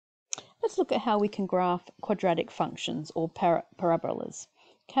let's look at how we can graph quadratic functions or parabolas.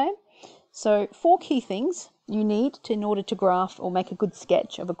 Okay, so 4 key things you need in order to graph or make a good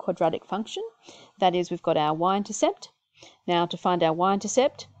sketch of a quadratic function. That is, we've got our y-intercept. Now, to find our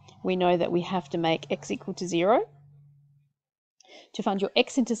y-intercept, we know that we have to make x equal to 0. To find your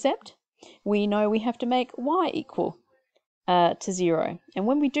x-intercept, we know we have to make y equal to 0. And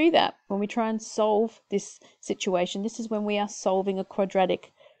when we do that, when we try and solve this situation, this is when we are solving a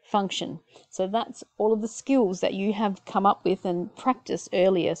quadratic function. So that's all of the skills that you have come up with and practiced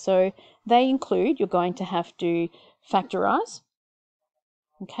earlier. So they include, you're going to have to factorize.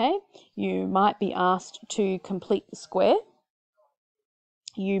 Okay, you might be asked to complete the square.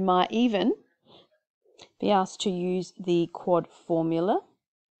 You might even be asked to use the quad formula.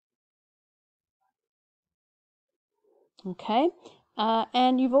 Okay,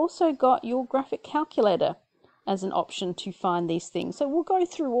 and you've also got your graphic calculator as an option to find these things. So we'll go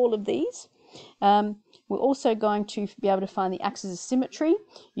through all of these. We're also going to be able to find the axis of symmetry.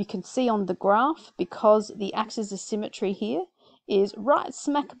 You can see on the graph, because the axis of symmetry here is right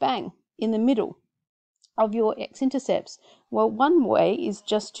smack bang in the middle of your x-intercepts. Well, one way is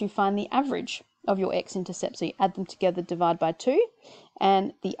just to find the average of your x-intercepts. So you add them together, divide by 2.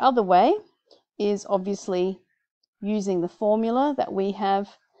 And the other way is obviously using the formula that we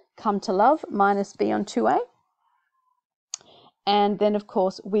have come to love, minus b on 2a. And then, of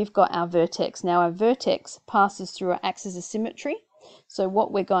course, we've got our vertex. Now, our vertex passes through our axis of symmetry. So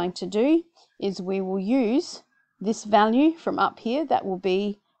what we're going to do is we will use this value from up here. That will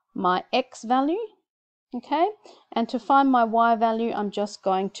be my x value. Okay, and to find my y value, I'm just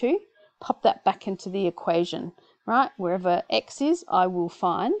going to pop that back into the equation, right? Wherever x is, I will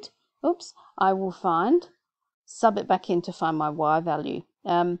find, sub it back in to find my y value.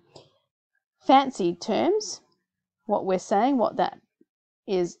 Fancy terms, what we're saying, what that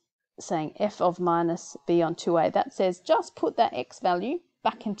is saying, f of minus b on 2a, that says just put that x value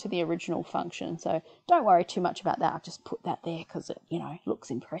back into the original function. So don't worry too much about that. I'll just put that there because it, looks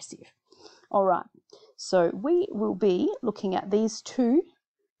impressive. All right, so we will be looking at these 2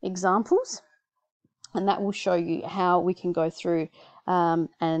 examples, and that will show you how we can go through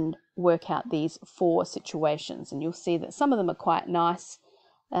and work out these 4 situations. And you'll see that some of them are quite nice.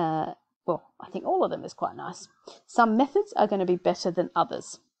 Well, I think all of them is quite nice. Some methods are going to be better than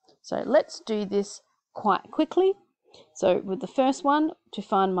others. So let's do this quite quickly. So with the first one, to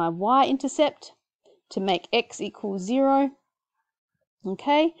find my y-intercept, to make x equal 0,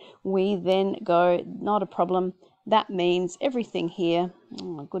 okay, we then go, not a problem, that means everything here,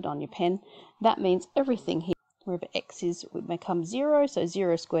 good on your pen, that means everything here, wherever x is, would become 0, so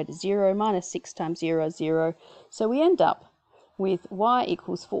 0 squared is 0, minus 6 times 0 is 0, so we end up with y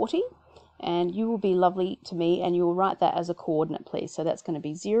equals 40, and you will be lovely to me, and you will write that as a coordinate, please, so that's going to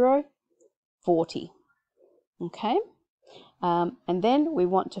be 0, 40, okay, and then we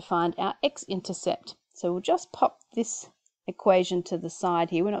want to find our x-intercept, so we'll just pop this equation to the side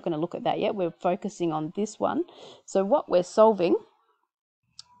here. We're not going to look at that yet. We're focusing on this one. So what we're solving,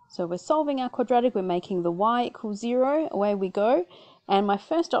 so we're solving our quadratic. We're making the y equals 0. Away we go. And my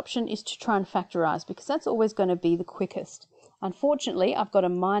first option is to try and factorize, because that's always going to be the quickest. Unfortunately, I've got a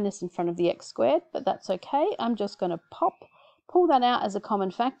minus in front of the x squared, but that's okay. I'm just going to pull that out as a common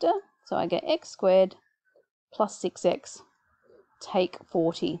factor. So I get x squared plus 6x take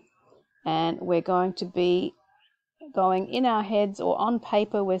 40. And we're going to be going in our heads, or on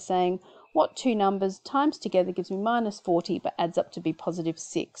paper, we're saying what 2 numbers times together gives me minus 40 but adds up to be positive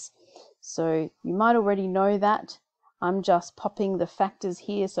 6. So you might already know that. I'm just popping the factors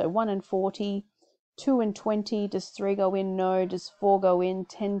here. So 1 and 40, 2 and 20. Does 3 go in? No. Does 4 go in?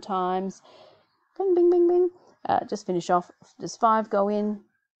 10 times. Bing, bing, bing, bing. Just finish off. Does 5 go in?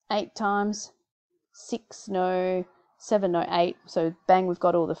 8 times. 6, no. 7, no. 8. So bang, we've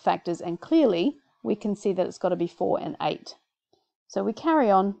got all the factors, and clearly we can see that it's got to be 4 and 8. So we carry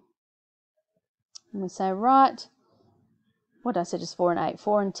on and we say, right, what did I say, just 4 and 8?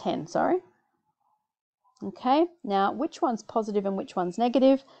 4 and 10, sorry. Okay, now which one's positive and which one's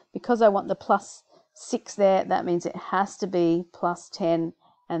negative? Because I want the plus 6 there, that means it has to be plus 10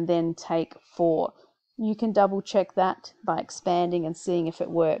 and then take 4. You can double check that by expanding and seeing if it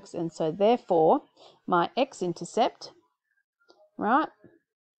works. And so therefore, my x-intercept, right,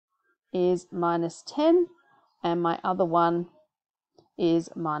 is minus 10, and my other one is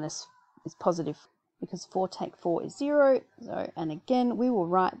positive, because 4 take 4 is 0. So, and again, we will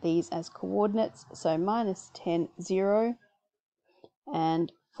write these as coordinates. So minus 10, 0,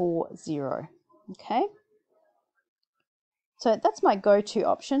 and 4, 0. Okay. So that's my go-to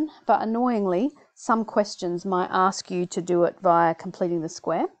option, but annoyingly, some questions might ask you to do it via completing the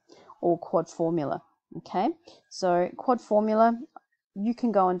square, or quad formula. Okay, so quad formula, you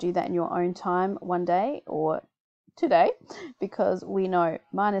can go and do that in your own time one day or today, because we know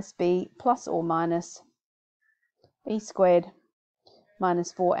minus b plus or minus b squared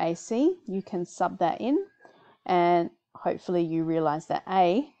minus 4ac. You can sub that in, and hopefully you realize that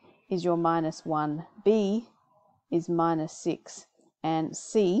a is your minus 1, b is minus 6, and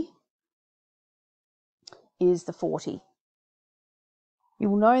c is the 40.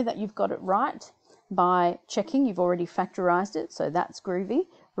 You'll know that you've got it right by checking you've already factorized it, so that's groovy.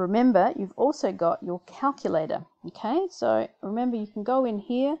 Remember, you've also got your calculator. Okay, so remember, you can go in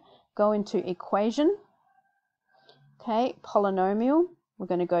here, go into equation, okay, polynomial, we're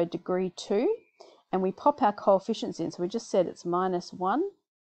going to go degree 2, and we pop our coefficients in. So we just said it's minus 1,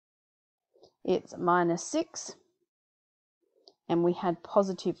 it's minus 6, and we had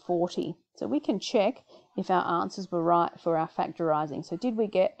positive 40. So we can check if our answers were right for our factorizing. So did we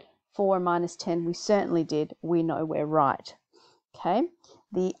get 4 minus 10? We certainly did. We know we're right. Okay,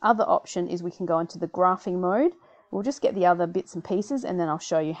 the other option is we can go into the graphing mode. We'll just get the other bits and pieces, and then I'll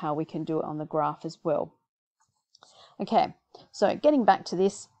show you how we can do it on the graph as well. Okay, so getting back to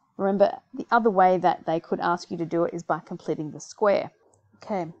this, remember the other way that they could ask you to do it is by completing the square.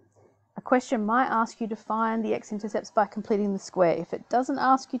 Okay, a question might ask you to find the x-intercepts by completing the square. If it doesn't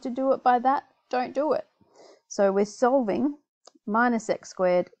ask you to do it by that, don't do it. So we're solving minus x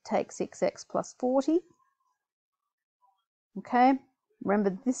squared take 6x plus 40. Okay,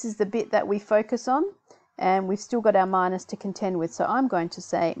 remember this is the bit that we focus on, and we've still got our minus to contend with. So I'm going to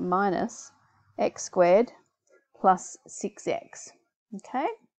say minus x squared plus 6x. Okay,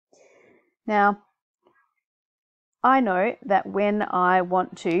 now I know that when I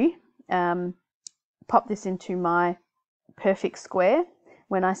want to pop this into my perfect square,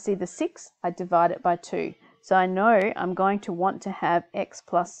 when I see the 6, I divide it by 2. So I know I'm going to want to have x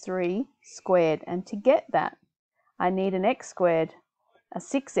plus 3 squared, and to get that I need an x squared, a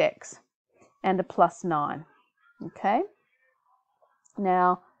 6x, and a plus 9. Okay,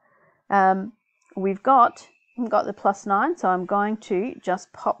 now we've got the plus 9, so I'm going to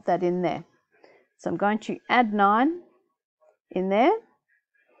just pop that in there. So I'm going to add 9 in there.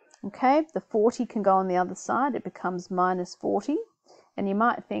 Okay, the 40 can go on the other side, it becomes minus 40. And you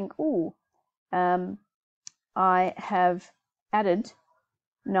might think, oh, I have added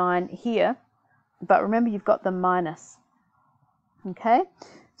 9 here, but remember you've got the minus. Okay,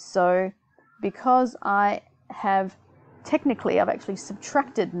 so because I've actually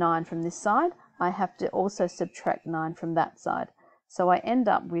subtracted 9 from this side, I have to also subtract 9 from that side. So I end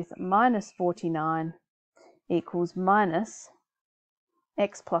up with minus 49 equals minus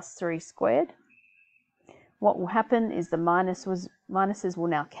x plus 3 squared. What will happen is the minuses will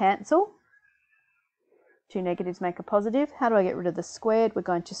now cancel. 2 negatives make a positive. How do I get rid of the squared? We're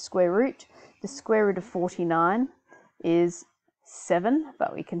going to square root. The square root of 49 is 7,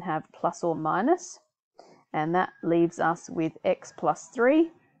 but we can have plus or minus, and that leaves us with x plus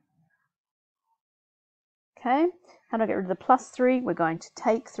 3. Okay, how do I get rid of the plus 3? We're going to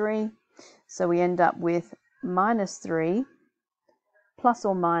take 3, so we end up with minus 3 plus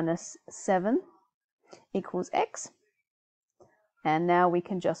or minus 7 equals x. And now we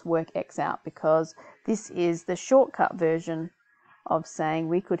can just work x out, because this is the shortcut version of saying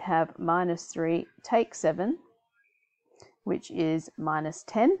we could have minus 3 take 7, which is minus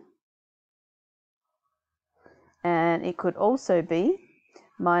 10. And it could also be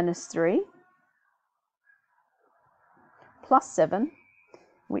minus 3 plus 7,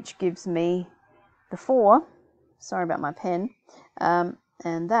 which gives me the 4. Sorry about my pen.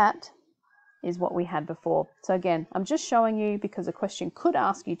 And that is what we had before. So again, I'm just showing you because a question could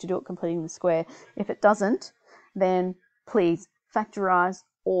ask you to do it completing the square. If it doesn't, then please factorize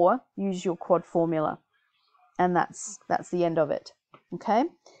or use your quad formula. And that's the end of it. Okay,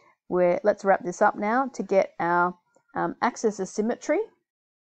 let's wrap this up now to get our axis of symmetry.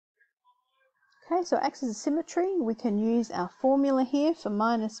 Okay, so axis of symmetry, we can use our formula here for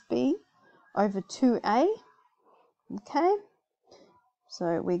minus b over 2a. Okay,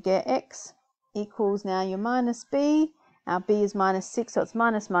 so we get x equals now your minus b. Our b is minus 6, so it's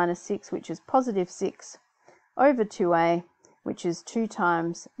minus 6, which is positive 6 over 2a, which is 2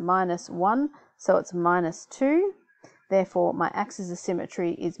 times minus 1, so it's minus 2. Therefore, my axis of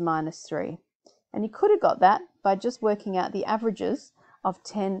symmetry is minus 3. And you could have got that by just working out the averages of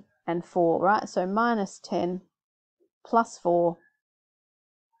 10 and 4, right? So minus 10 plus 4.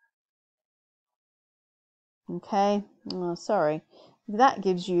 Okay, oh, sorry. That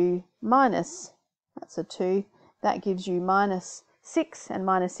gives you minus, that's a 2, that gives you minus 6, and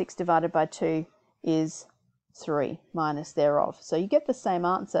minus 6 divided by 2 is 3 minus thereof. So you get the same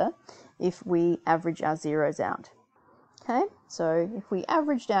answer if we average our zeros out. Okay, so if we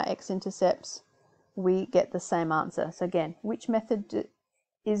averaged our x-intercepts, we get the same answer. So again, which method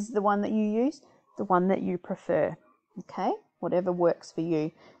is the one that you use? The one that you prefer. Okay, whatever works for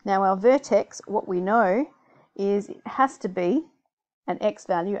you. Now our vertex, what we know is it has to be an x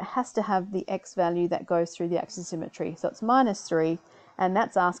value. It has to have the x value that goes through the axis of symmetry. So it's minus 3, and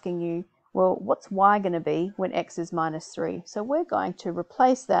that's asking you, well, what's y going to be when x is minus 3? So we're going to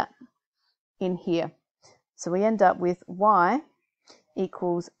replace that in here. So we end up with y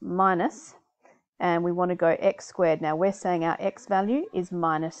equals minus, and we want to go x squared. Now we're saying our x value is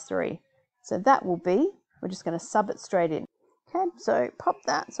minus 3. So that will be, we're just going to sub it straight in. Okay, so pop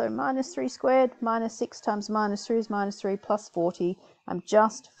that. So minus 3 squared minus 6 times minus 3 is minus 3 plus 40. I'm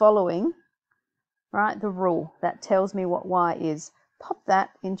just following, right, the rule that tells me what y is. Pop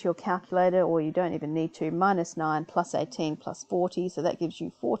that into your calculator, or you don't even need to. Minus 9 plus 18 plus 40, so that gives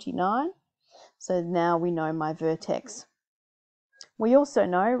you 49. So now we know my vertex. We also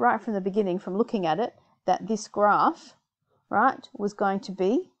know right from the beginning, from looking at it, that this graph, right, was going to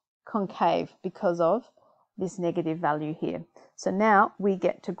be concave because of this negative value here. So now we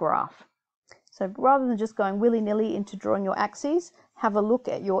get to graph. So rather than just going willy-nilly into drawing your axes, have a look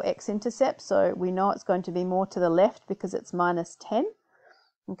at your x-intercept. So we know it's going to be more to the left because it's minus 10.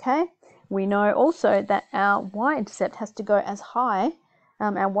 Okay. We know also that our y-intercept has to go as high,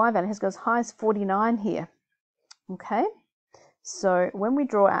 our y value has to go as high as 49 here. Okay. So when we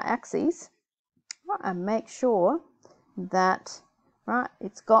draw our axes, right, and make sure that, right,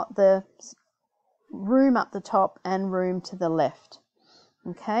 it's got the room up the top and room to the left.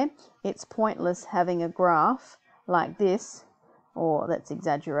 Okay, it's pointless having a graph like this, or let's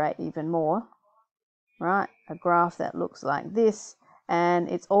exaggerate even more, right, a graph that looks like this, and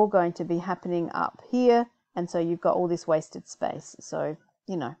it's all going to be happening up here, and so you've got all this wasted space. So,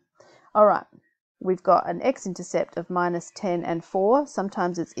 you know, all right, we've got an x-intercept of minus 10 and 4.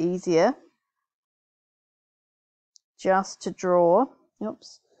 Sometimes it's easier just to draw,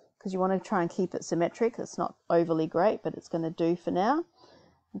 oops, because you want to try and keep it symmetric. It's not overly great, but it's going to do for now.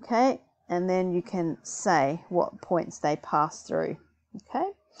 Okay, and then you can say what points they pass through.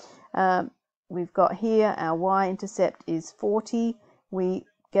 Okay, we've got here our y-intercept is 40. We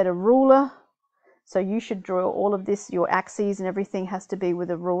get a ruler, so you should draw all of this. Your axes and everything has to be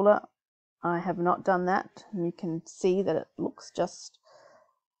with a ruler. I have not done that, and you can see that it looks just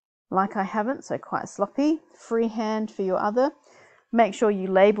like I haven't, so quite sloppy. Freehand for your other. Make sure you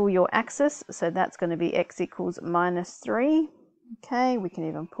label your axis, so that's going to be x equals minus 3. Okay, we can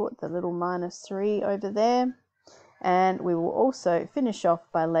even put the little minus 3 over there. And we will also finish off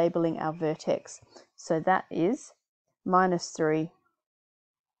by labeling our vertex. So that is minus 3,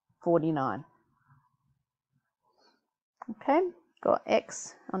 49. Okay, got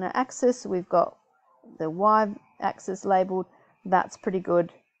x on our axis. We've got the y axis labeled. That's pretty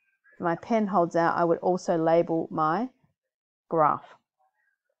good. If my pen holds out, I would also label my graph.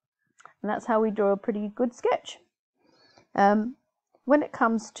 And that's how we draw a pretty good sketch. When it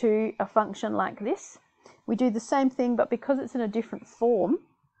comes to a function like this, we do the same thing, but because it's in a different form,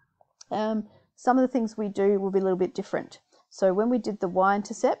 some of the things we do will be a little bit different. So when we did the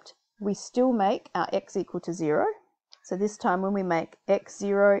y-intercept, we still make our x equal to 0. So this time when we make x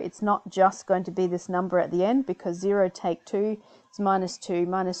 0, it's not just going to be this number at the end, because 0 take 2 is minus 2.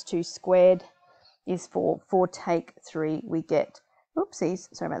 Minus 2 squared is 4. 4 take 3, we get, oopsies,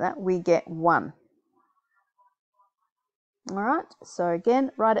 sorry about that, we get 1. All right, so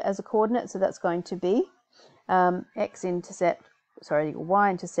again, write it as a coordinate. So that's going to be y-intercept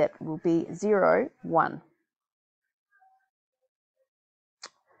will be 0, 1.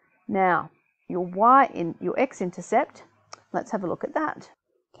 Now, your x-intercept, let's have a look at that.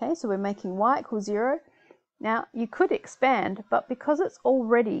 Okay, so we're making y equals 0. Now, you could expand, but because it's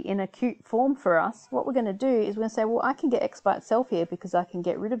already in acute form for us, what we're going to do is we're going to say, well, I can get x by itself here because I can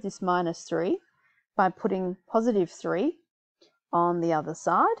get rid of this minus 3 by putting positive 3 on the other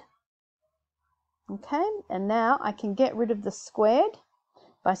side. Okay, and now I can get rid of the squared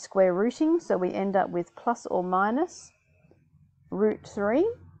by square rooting, so we end up with plus or minus root 3,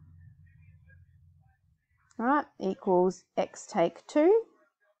 right, equals x take 2.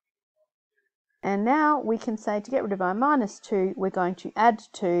 And now we can say to get rid of our minus 2, we're going to add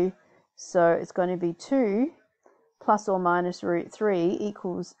 2, so it's going to be 2 plus or minus root 3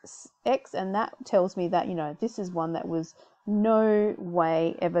 equals x, and that tells me that, you know, this is one that was no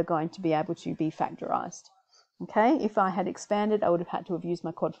way ever going to be able to be factorized. Okay, if I had expanded, I would have had to have used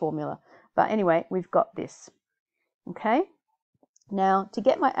my quad formula. But anyway, we've got this. Okay, now to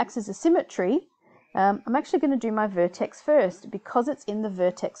get my axis of symmetry, I'm actually going to do my vertex first because it's in the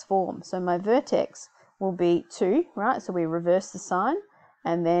vertex form. So my vertex will be 2, right? So we reverse the sign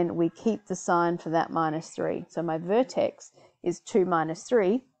and then we keep the sign for that minus 3. So my vertex is 2 minus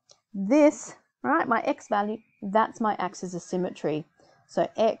 3. This, right, my x value, that's my axis of symmetry. So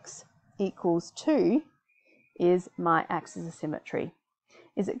x equals 2 is my axis of symmetry.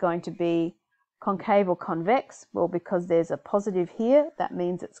 Is it going to be concave or convex? Well, because there's a positive here, that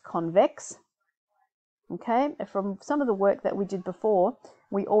means it's convex. Okay, from some of the work that we did before,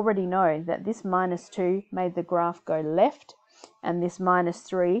 we already know that this minus 2 made the graph go left and this minus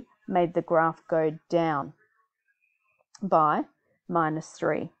 3 made the graph go down by minus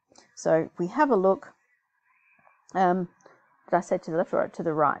 3. So we have a look, did I say to the left or to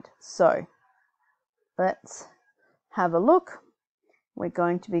the right? So let's have a look. We're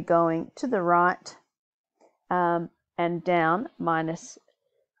going to be going to the right and down minus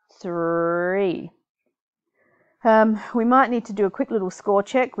 3. We might need to do a quick little score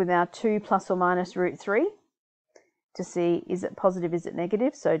check with our 2 plus or minus root 3 to see is it positive, is it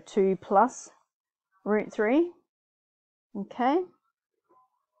negative. So 2 plus root 3, okay,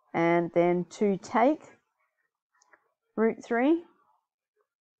 and then 2 take root 3.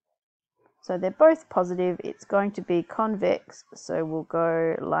 So they're both positive. It's going to be convex, so we'll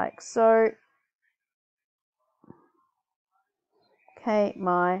go like so. Okay,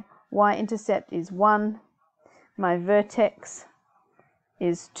 my y-intercept is 1. My vertex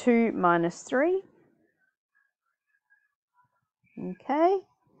is 2 minus 3. Okay,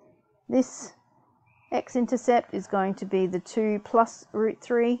 this x-intercept is going to be the 2 plus root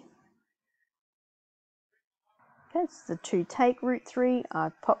 3. Okay, it's the 2 take root 3.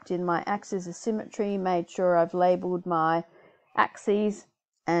 I've popped in my axis of symmetry, made sure I've labelled my axes,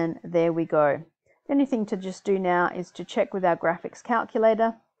 and there we go. The only thing to just do now is to check with our graphics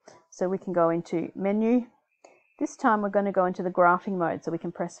calculator. So we can go into menu. This time we're going to go into the graphing mode, so we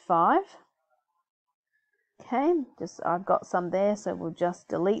can press 5. Okay, I've got some there, so we'll just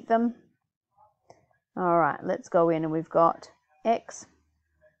delete them. All right, let's go in, and we've got x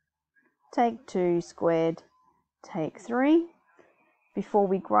take 2 squared take 3. Before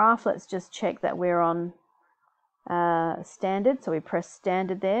we graph, let's just check that we're on standard. So we press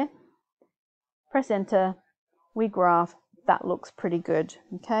standard there, press enter, we graph. That looks pretty good.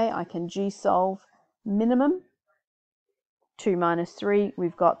 Okay, I can G-solve minimum 2 minus 3.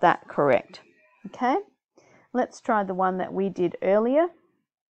 We've got that correct. Okay, let's try the one that we did earlier.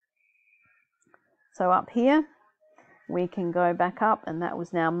 So up here we can go back up, and that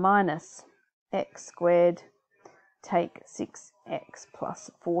was now minus x squared take 6x plus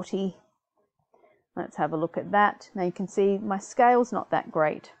 40. Let's have a look at that. Now you can see my scale's not that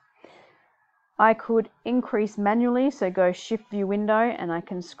great. I could increase manually, so go shift view window and I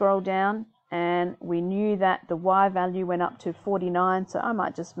can scroll down, and we knew that the y value went up to 49, so I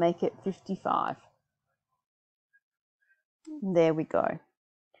might just make it 55. There we go.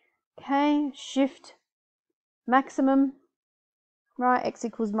 Okay, shift maximum, right, x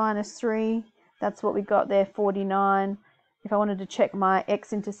equals minus 3. That's what we got there, 49. If I wanted to check my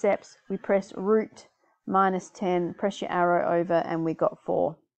x-intercepts, we press root minus 10, press your arrow over, and we got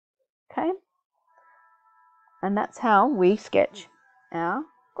 4. Okay? And that's how we sketch our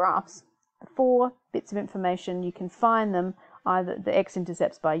graphs. 4 bits of information. You can find them, either the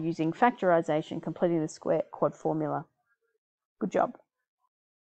x-intercepts by using factorization, completing the square quad formula. Good job.